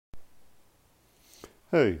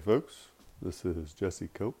Hey folks, this is Jesse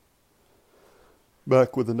Cope,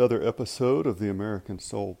 back with another episode of the American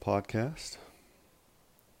Soul Podcast.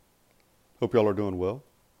 Hope y'all are doing well,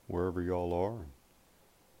 wherever y'all are, and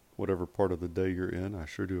whatever part of the day you're in. I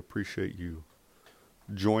sure do appreciate you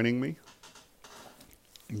joining me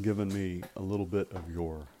and giving me a little bit of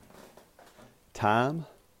your time.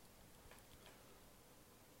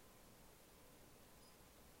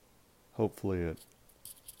 Hopefully it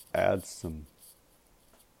adds some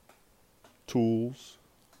tools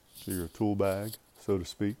to your tool bag, so to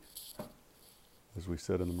speak, as we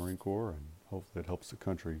said in the Marine Corps, and hopefully it helps the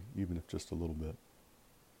country, even if just a little bit.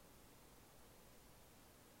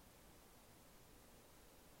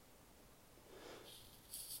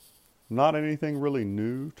 Not anything really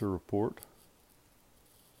new to report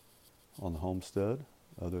on the homestead,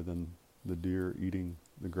 other than the deer eating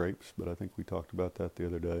the grapes, but I think we talked about that the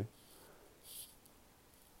other day.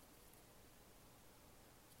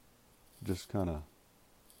 Just kind of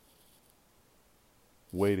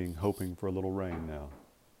waiting, hoping for a little rain now.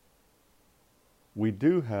 We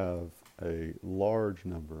do have a large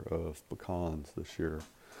number of pecans this year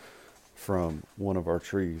from one of our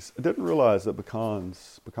trees. I didn't realize that pecan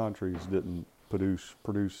trees didn't produce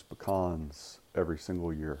pecans every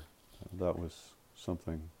single year. That was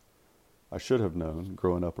something I should have known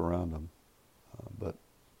growing up around them, but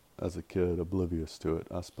as a kid, oblivious to it,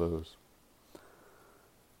 I suppose.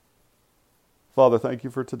 Father, thank you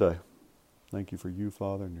for today. Thank you for you,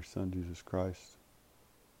 Father, and your Son, Jesus Christ,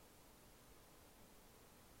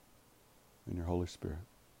 and your Holy Spirit.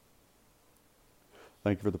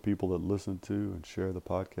 Thank you for the people that listen to and share the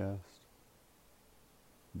podcast.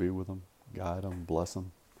 Be with them, guide them, bless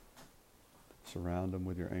them. Surround them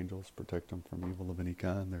with your angels. Protect them from evil of any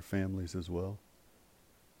kind, their families as well.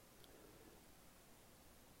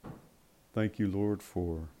 Thank you, Lord,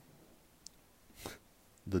 for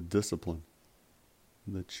the discipline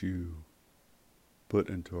that you put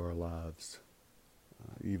into our lives,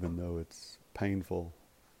 even though it's painful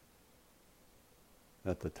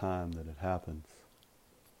at the time that it happens.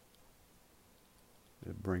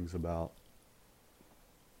 It brings about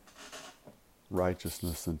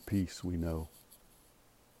righteousness and peace, we know,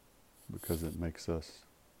 because it makes us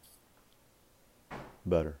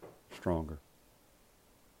better, stronger.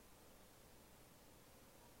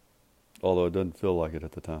 Although it doesn't feel like it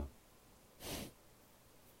at the time.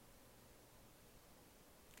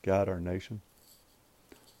 Guide our nation.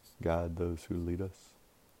 Guide those who lead us.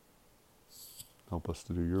 Help us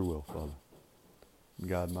to do your will, Father.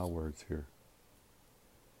 Guide my words here.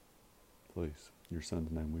 Please, in your Son's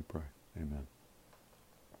name we pray. Amen.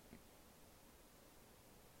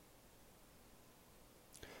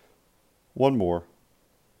 One more.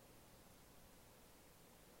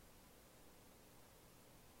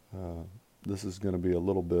 This is going to be a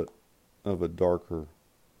little bit of a darker,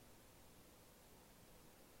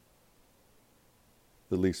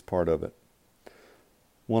 at least part of it.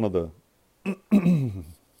 One of the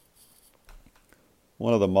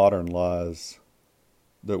modern lies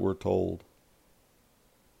that we're told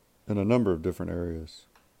in a number of different areas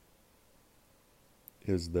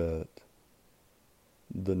is that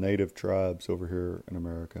the native tribes over here in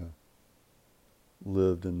America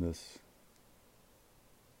lived in this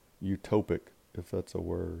utopic, if that's a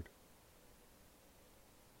word,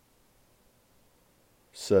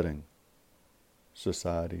 setting,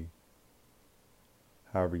 society,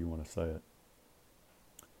 however you want to say it,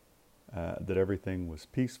 that everything was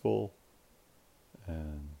peaceful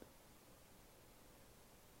and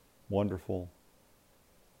wonderful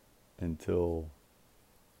until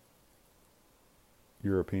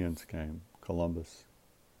Europeans came, Columbus,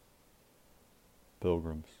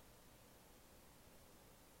 Pilgrims,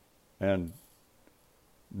 and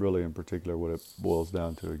really in particular what it boils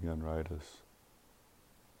down to again, right, is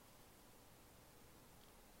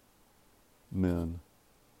men,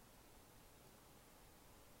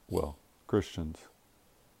 well, Christians,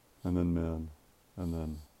 and then men, and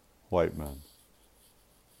then white men,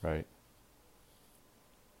 right?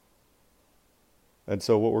 And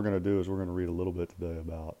so what we're going to do is we're going to read a little bit today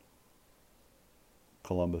about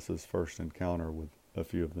Columbus's first encounter with a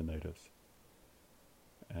few of the natives,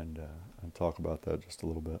 and talk about that just a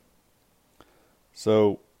little bit.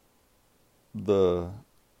 So the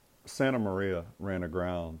Santa Maria ran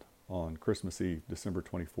aground on Christmas Eve, December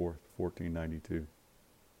 24th, 1492.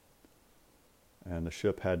 And the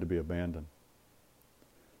ship had to be abandoned.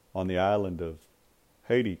 On the island of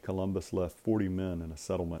Haiti, Columbus left 40 men in a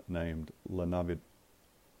settlement named La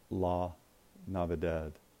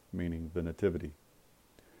Navidad, meaning the Nativity.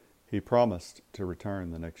 He promised to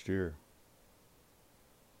return the next year.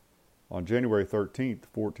 On January 13th,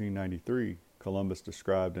 1493, Columbus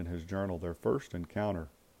described in his journal their first encounter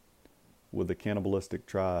with the cannibalistic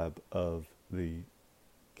tribe of the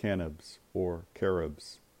Cannibs or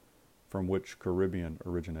Caribs, from which Caribbean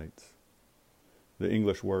originates. The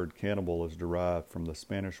English word cannibal is derived from the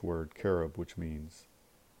Spanish word Carib, which means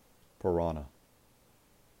piranha.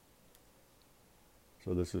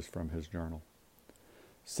 So this is from his journal.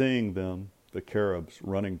 Seeing them, the Caribs,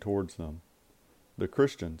 running towards them, the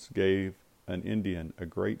Christians gave an Indian a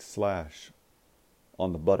great slash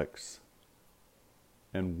on the buttocks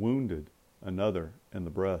and wounded another in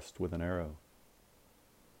the breast with an arrow.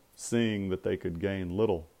 Seeing that they could gain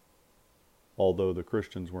little, although the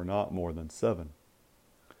Christians were not more than 7,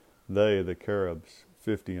 they, the Caribs,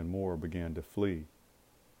 50 and more, began to flee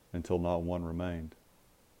until not one remained,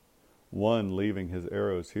 one leaving his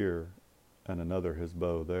arrows here and another his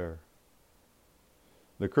bow there.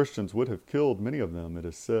 The Christians would have killed many of them, it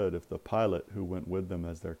is said, if the pilot who went with them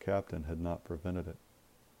as their captain had not prevented it.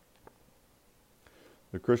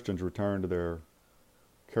 The Christians returned to their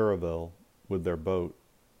caravel with their boat,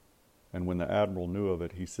 and when the admiral knew of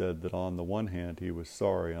it, he said that on the one hand he was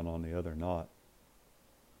sorry and on the other not,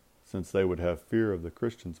 since they would have fear of the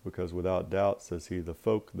Christians, because without doubt, says he, the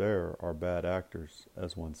folk there are bad actors,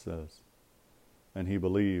 as one says. And he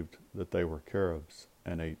believed that they were Caribs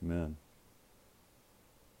and ate men.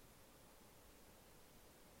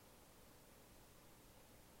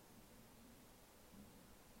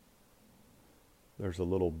 There's a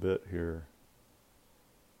little bit here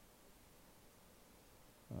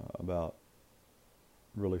about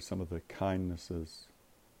really some of the kindnesses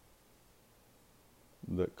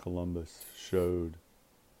that Columbus showed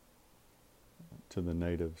to the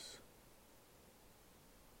natives.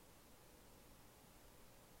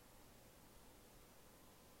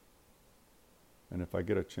 And if I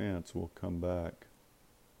get a chance, we'll come back.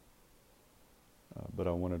 But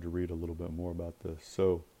I wanted to read a little bit more about this.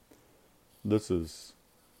 So this is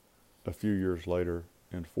a few years later,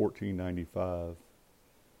 in 1495,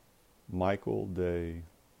 Michael de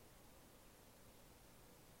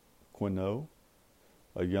Quinault,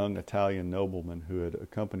 a young Italian nobleman who had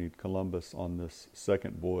accompanied Columbus on this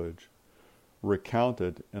second voyage,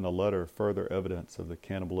 recounted in a letter further evidence of the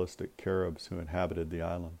cannibalistic Caribs who inhabited the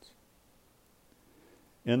islands.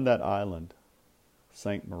 In that island,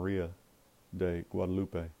 Saint Maria de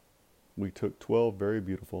Guadalupe, we took 12 very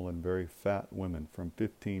beautiful and very fat women from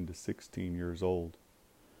 15 to 16 years old,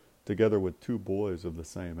 together with 2 boys of the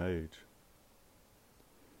same age.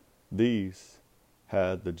 These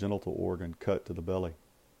had the genital organ cut to the belly,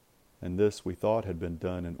 and this we thought had been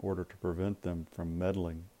done in order to prevent them from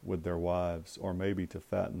meddling with their wives, or maybe to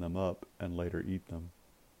fatten them up and later eat them.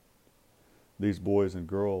 These boys and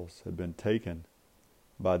girls had been taken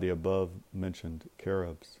by the above-mentioned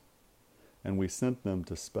Caribs, and we sent them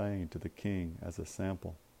to Spain to the king as a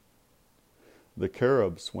sample. The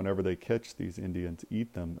Caribs, whenever they catch these Indians,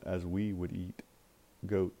 eat them as we would eat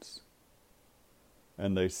goats.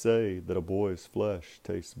 And they say that a boy's flesh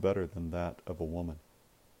tastes better than that of a woman.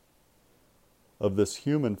 Of this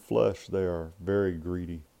human flesh they are very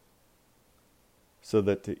greedy, so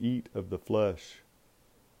that to eat of the flesh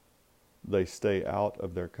they stay out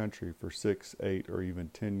of their country for 6, 8, or even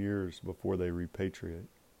 10 years before they repatriate.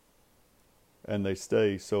 And they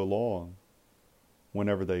stay so long,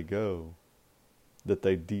 whenever they go, that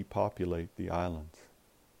they depopulate the islands.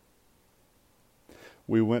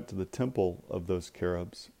 We went to the temple of those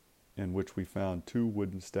Caribs, in which we found 2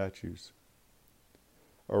 wooden statues,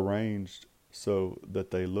 arranged so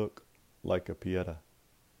that they look like a pieta.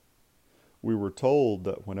 We were told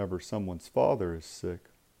that whenever someone's father is sick,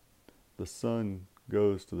 the son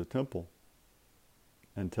goes to the temple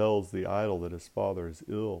and tells the idol that his father is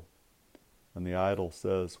ill, and the idol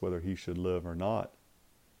says whether he should live or not,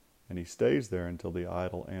 and he stays there until the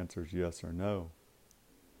idol answers yes or no.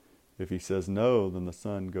 If he says no, then the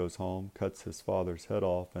son goes home, cuts his father's head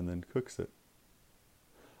off, and then cooks it.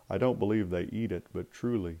 I don't believe they eat it, but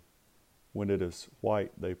truly, when it is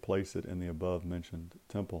white, they place it in the above-mentioned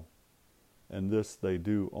temple, and this they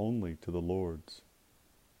do only to the lords.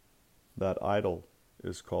 That idol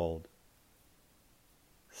is called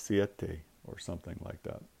Siete, or something like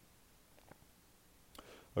that.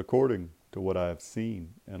 According to what I have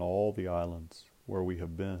seen in all the islands where we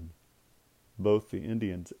have been, both the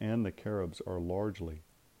Indians and the Caribs are largely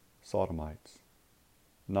sodomites,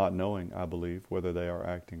 not knowing, I believe, whether they are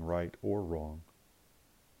acting right or wrong.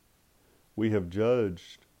 We have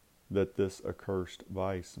judged that this accursed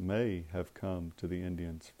vice may have come to the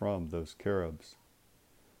Indians from those Caribs,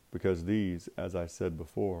 because these, as I said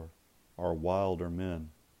before, are wilder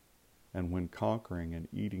men and when conquering and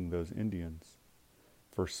eating those Indians,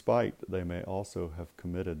 for spite they may also have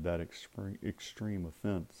committed that extreme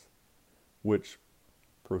offense, which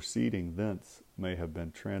proceeding thence may have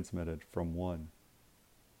been transmitted from one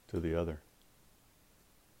to the other.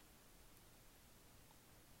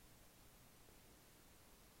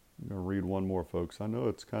 I'm going to read one more, folks. I know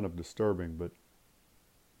it's kind of disturbing, but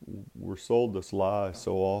we're sold this lie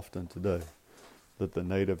so often today that the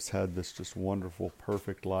natives had this just wonderful,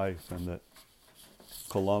 perfect life, and that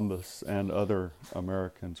Columbus and other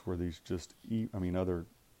Americans were these just, other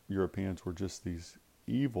Europeans were just these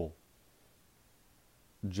evil,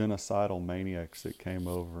 genocidal maniacs that came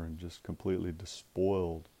over and just completely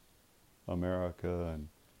despoiled America and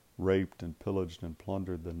raped and pillaged and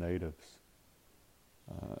plundered the natives.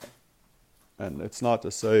 And it's not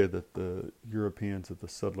to say that the Europeans, that the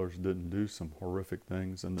settlers didn't do some horrific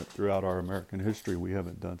things, and that throughout our American history we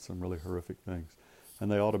haven't done some really horrific things.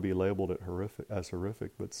 And they ought to be labeled as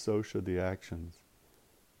horrific, but so should the actions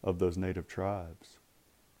of those native tribes.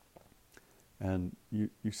 And you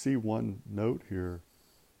see one note here.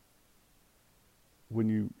 When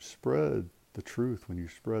you spread the truth, when you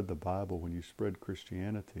spread the Bible, when you spread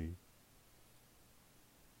Christianity,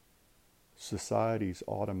 societies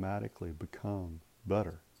automatically become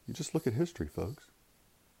better. You just look at history, folks.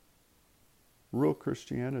 Real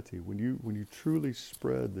Christianity, when you truly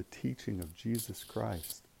spread the teaching of Jesus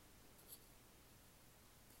Christ.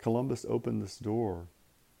 Columbus opened this door,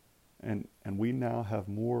 and we now have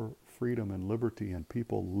more freedom and liberty, and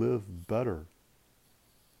people live better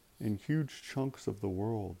in huge chunks of the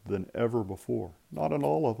world than ever before. Not in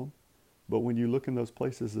all of them, but when you look in those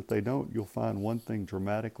places that they don't, you'll find one thing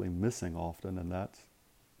dramatically missing often, and that's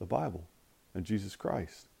the Bible and Jesus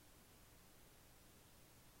Christ.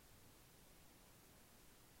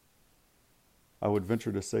 I would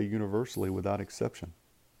venture to say universally, without exception.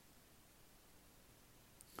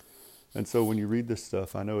 And so when you read this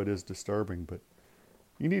stuff, I know it is disturbing, but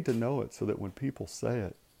you need to know it so that when people say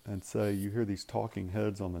it, and say you hear these talking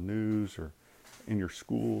heads on the news or in your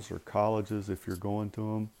schools or colleges, if you're going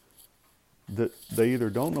to them, that they either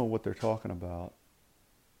don't know what they're talking about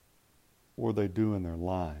or they do and they're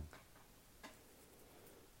lying.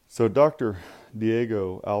 So Dr.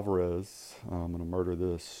 Diego Alvarez, I'm going to murder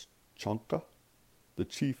this, Chonka, the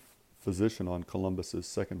chief physician on Columbus's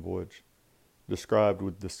second voyage, described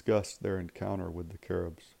with disgust their encounter with the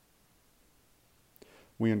Caribs.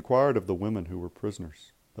 We inquired of the women who were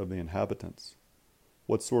prisoners, of the inhabitants,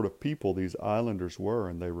 what sort of people these islanders were,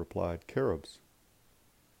 and they replied, Caribs.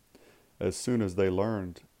 As soon as they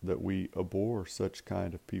learned that we abhor such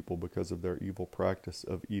kind of people because of their evil practice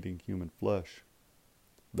of eating human flesh,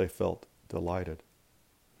 they felt delighted.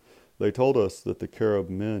 They told us that the Carib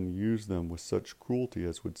men use them with such cruelty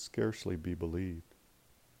as would scarcely be believed,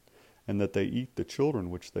 and that they eat the children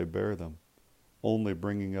which they bear them, only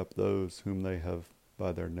bringing up those whom they have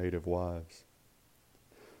by their native wives.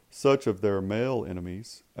 Such of their male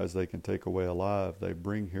enemies as they can take away alive, they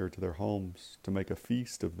bring here to their homes to make a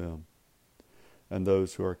feast of them, and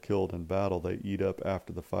those who are killed in battle they eat up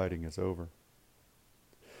after the fighting is over.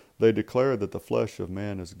 They declare that the flesh of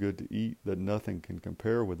man is good to eat, that nothing can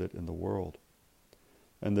compare with it in the world.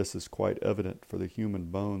 And this is quite evident, for the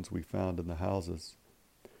human bones we found in the houses.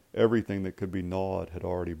 Everything that could be gnawed had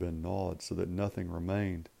already been gnawed, so that nothing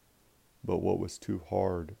remained but what was too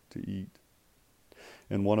hard to eat.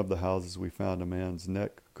 In one of the houses we found a man's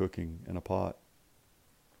neck cooking in a pot.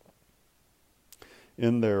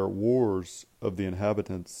 In their wars of the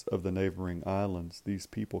inhabitants of the neighboring islands, these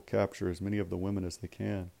people capture as many of the women as they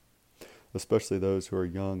can, especially those who are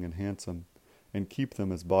young and handsome, and keep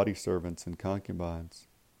them as body servants and concubines.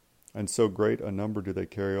 And so great a number do they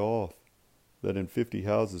carry off, that in 50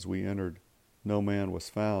 houses we entered, no man was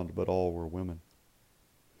found, but all were women.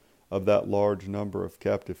 Of that large number of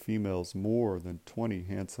captive females, more than 20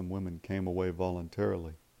 handsome women came away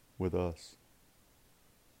voluntarily with us.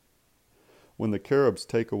 When the Caribs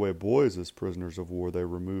take away boys as prisoners of war, they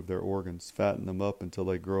remove their organs, fatten them up until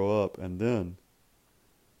they grow up, and then,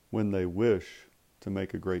 when they wish to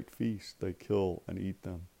make a great feast, they kill and eat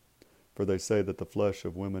them. For they say that the flesh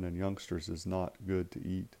of women and youngsters is not good to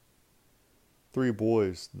eat. 3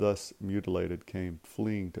 boys thus mutilated came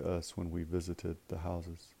fleeing to us when we visited the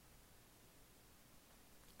houses.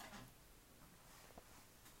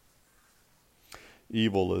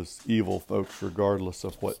 Evil is evil, folks, regardless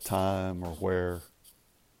of what time or where.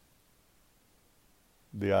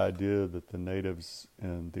 The idea that the natives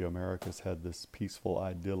in the Americas had this peaceful,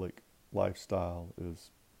 idyllic lifestyle is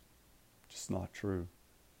just not true.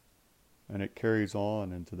 And it carries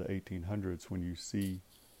on into the 1800s when you see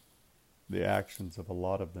the actions of a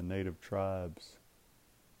lot of the native tribes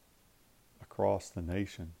across the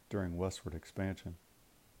nation during westward expansion.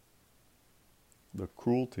 The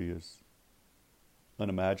cruelty is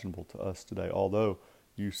unimaginable to us today, although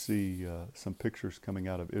you see some pictures coming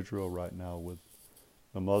out of Israel right now with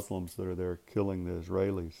the Muslims that are there killing the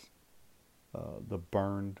Israelis, the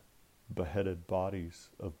burned, beheaded bodies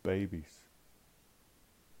of babies.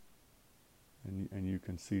 And you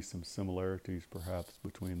can see some similarities perhaps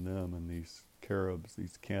between them and these Caribs,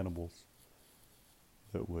 these cannibals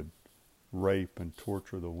that would rape and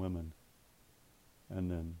torture the women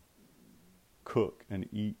and then cook and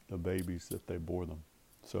eat the babies that they bore them.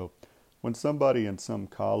 So when somebody in some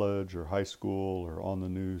college or high school or on the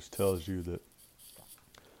news tells you that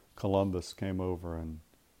Columbus came over and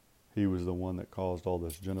he was the one that caused all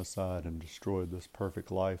this genocide and destroyed this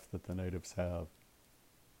perfect life that the natives have,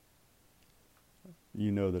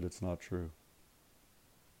 you know that it's not true.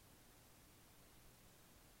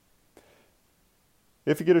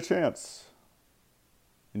 If you get a chance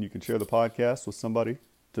and you can share the podcast with somebody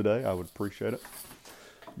today, I would appreciate it.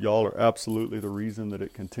 Y'all are absolutely the reason that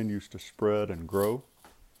it continues to spread and grow.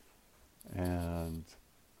 And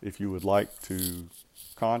if you would like to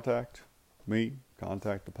contact me,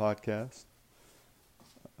 contact the podcast,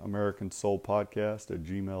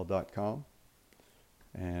 AmericanSoulPodcast@gmail.com.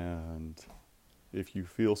 And if you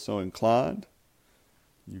feel so inclined,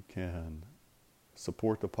 you can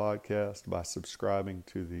support the podcast by subscribing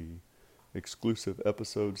to the exclusive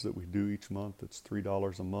episodes that we do each month. It's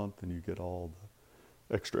 $3 a month, and you get all the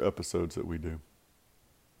extra episodes that we do.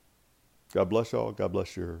 God bless y'all. God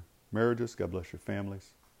bless your marriages. God bless your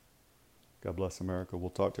families. God bless America. We'll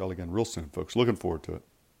talk to y'all again real soon, folks. Looking forward to it.